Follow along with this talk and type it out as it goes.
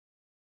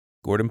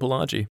Gordon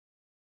Pelagi.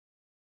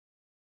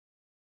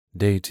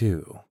 Day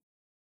 2.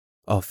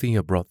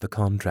 Althea brought the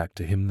contract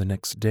to him the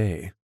next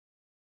day.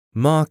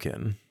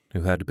 Markin,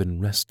 who had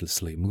been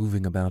restlessly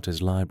moving about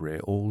his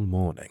library all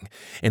morning,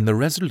 in the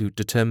resolute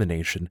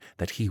determination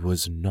that he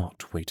was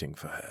not waiting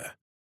for her,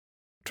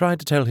 tried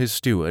to tell his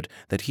steward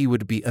that he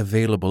would be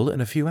available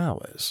in a few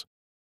hours,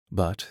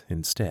 but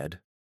instead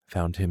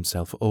found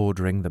himself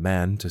ordering the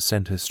man to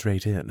send her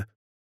straight in.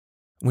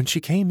 When she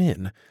came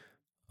in,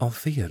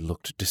 Althea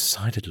looked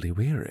decidedly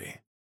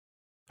weary.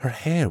 Her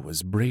hair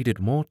was braided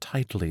more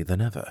tightly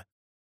than ever,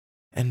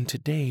 and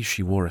today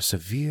she wore a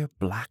severe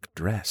black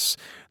dress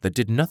that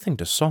did nothing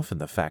to soften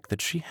the fact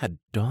that she had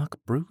dark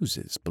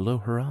bruises below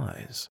her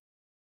eyes,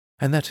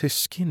 and that her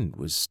skin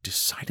was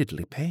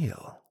decidedly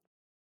pale.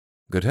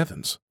 "Good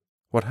heavens,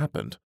 what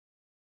happened?"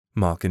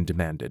 Markin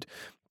demanded,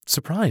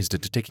 surprised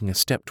into taking a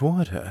step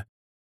toward her.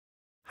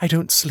 "I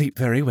don't sleep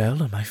very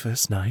well on my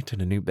first night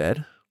in a new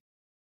bed,"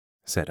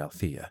 said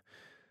Althea,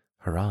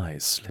 her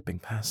eyes slipping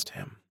past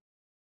him.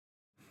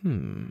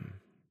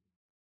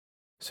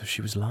 So she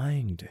was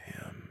lying to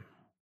him.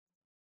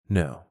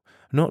 No,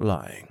 not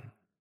lying.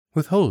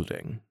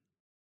 Withholding.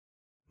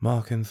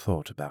 Markin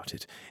thought about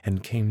it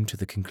and came to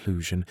the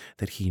conclusion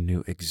that he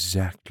knew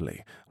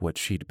exactly what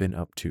she'd been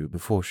up to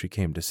before she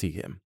came to see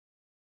him.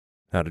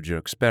 "How did your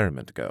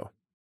experiment go?"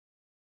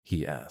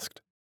 he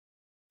asked.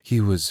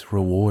 He was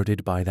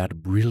rewarded by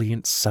that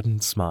brilliant sudden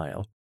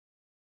smile.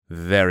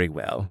 "Very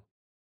well,"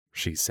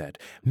 she said.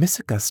 "Miss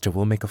Augusta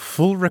will make a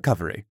full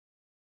recovery,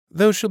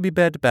 though she'll be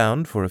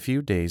bed-bound for a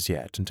few days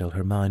yet until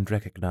her mind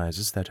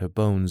recognizes that her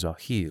bones are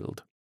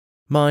healed.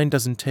 Mind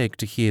doesn't take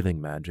to healing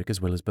magic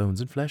as well as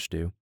bones and flesh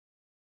do."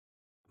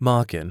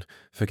 Markin,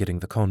 forgetting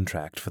the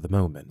contract for the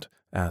moment,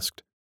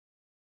 asked,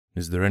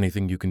 "Is there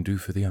anything you can do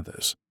for the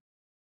others?"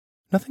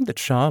 "Nothing that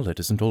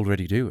Charlotte isn't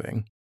already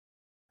doing,"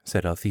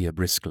 said Althea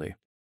briskly.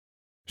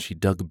 She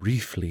dug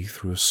briefly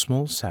through a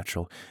small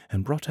satchel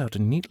and brought out a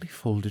neatly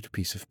folded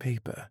piece of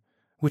paper,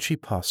 which she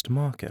passed to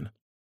Markin.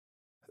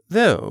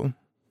 "Though,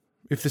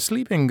 if the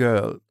sleeping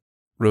girl—"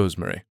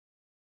 "Rosemary,"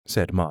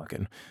 said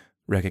Markin,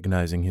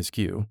 recognizing his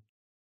cue.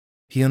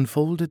 He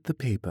unfolded the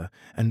paper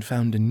and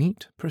found a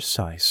neat,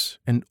 precise,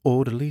 and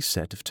orderly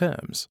set of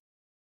terms.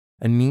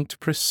 A neat,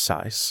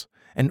 precise,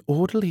 and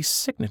orderly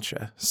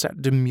signature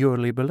sat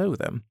demurely below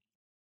them.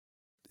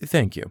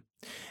 "Thank you.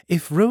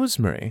 If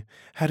Rosemary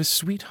had a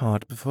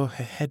sweetheart before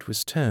her head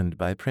was turned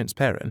by Prince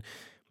Perrin,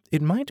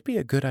 it might be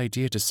a good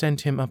idea to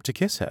send him up to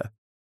kiss her."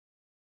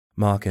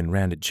 Markin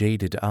ran a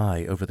jaded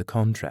eye over the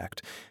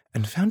contract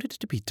and found it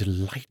to be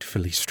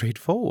delightfully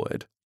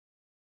straightforward.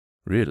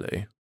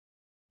 "Really?"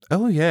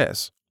 "Oh,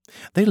 yes.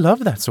 They love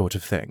that sort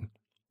of thing.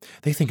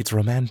 They think it's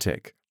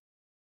romantic."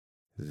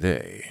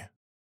 "They?"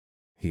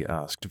 he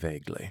asked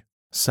vaguely,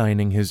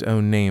 signing his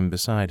own name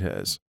beside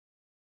hers.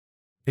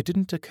 It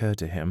didn't occur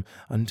to him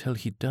until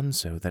he'd done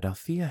so that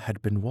Althea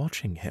had been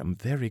watching him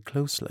very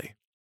closely.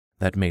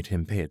 That made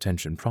him pay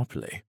attention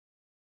properly.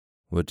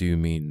 "What do you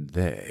mean,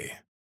 they?"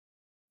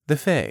 "The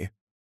Fae,"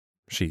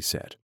 she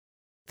said.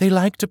 "They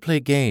like to play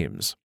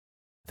games.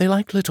 They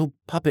like little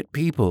puppet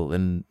people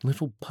and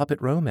little puppet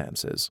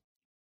romances."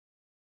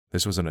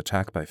 "This was an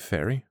attack by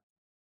fairy?"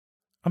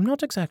 "I'm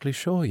not exactly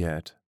sure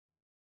yet,"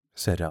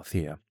 said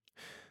Althea.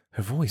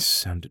 Her voice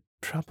sounded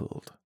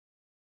troubled.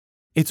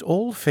 "It's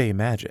all Fae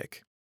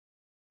magic,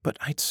 but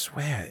I'd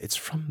swear it's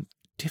from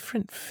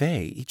different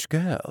Fae, each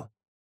girl.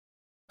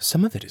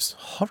 Some of it is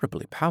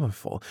horribly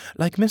powerful,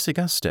 like Miss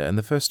Augusta and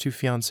the first two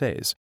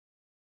fiancés,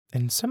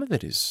 and some of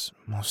it is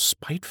more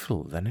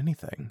spiteful than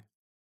anything."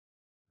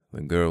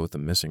 "The girl with the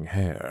missing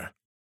hair,"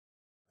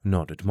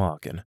 nodded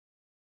Markin.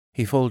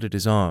 He folded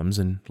his arms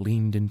and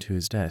leaned into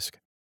his desk.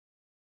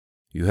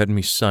 "You had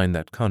me sign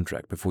that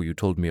contract before you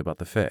told me about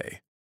the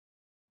Fae."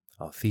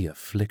 Althea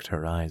flicked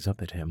her eyes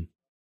up at him.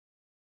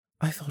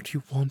 "I thought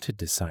you wanted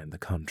to sign the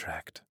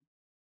contract."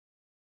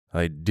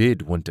 "I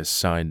did want to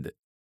sign the—"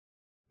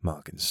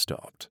 Markin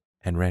stopped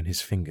and ran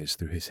his fingers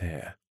through his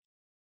hair.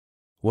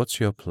 "What's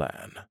your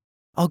plan?"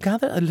 "I'll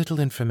gather a little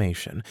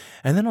information,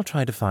 and then I'll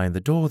try to find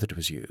the door that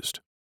was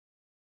used."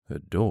 "A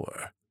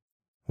door?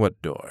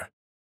 What door?"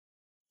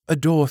 "A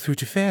door through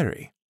to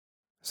Fairy,"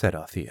 said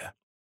Althea.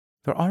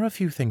 "There are a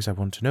few things I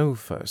want to know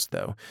first,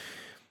 though,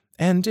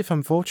 and if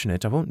I'm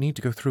fortunate, I won't need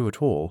to go through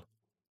at all."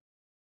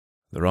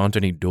 "There aren't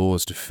any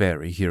doors to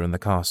Fairy here in the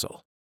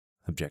castle,"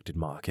 objected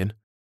Markin.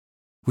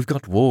 "We've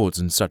got wards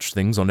and such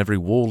things on every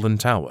wall and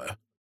tower."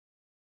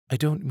 "I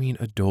don't mean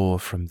a door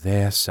from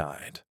their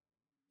side,"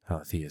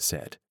 Althea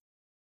said.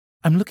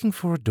 "I'm looking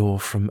for a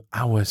door from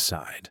our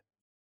side."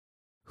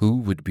 "Who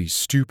would be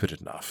stupid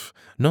enough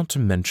not to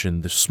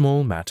mention the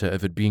small matter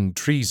of it being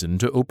treason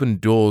to open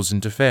doors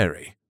into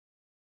Fairy?"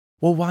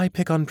 "Well, why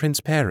pick on Prince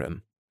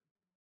Perrin?"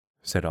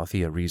 said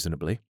Althea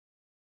reasonably.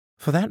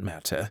 "For that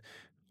matter,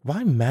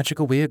 why magic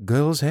away a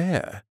girl's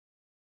hair?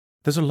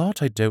 There's a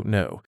lot I don't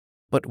know,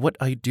 but what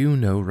I do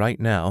know right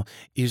now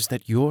is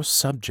that your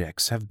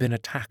subjects have been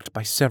attacked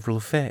by several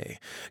Fae.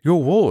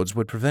 Your wards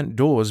would prevent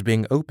doors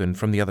being opened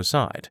from the other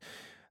side.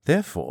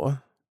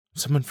 Therefore,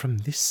 Someone from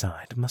this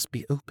side must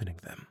be opening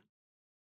them.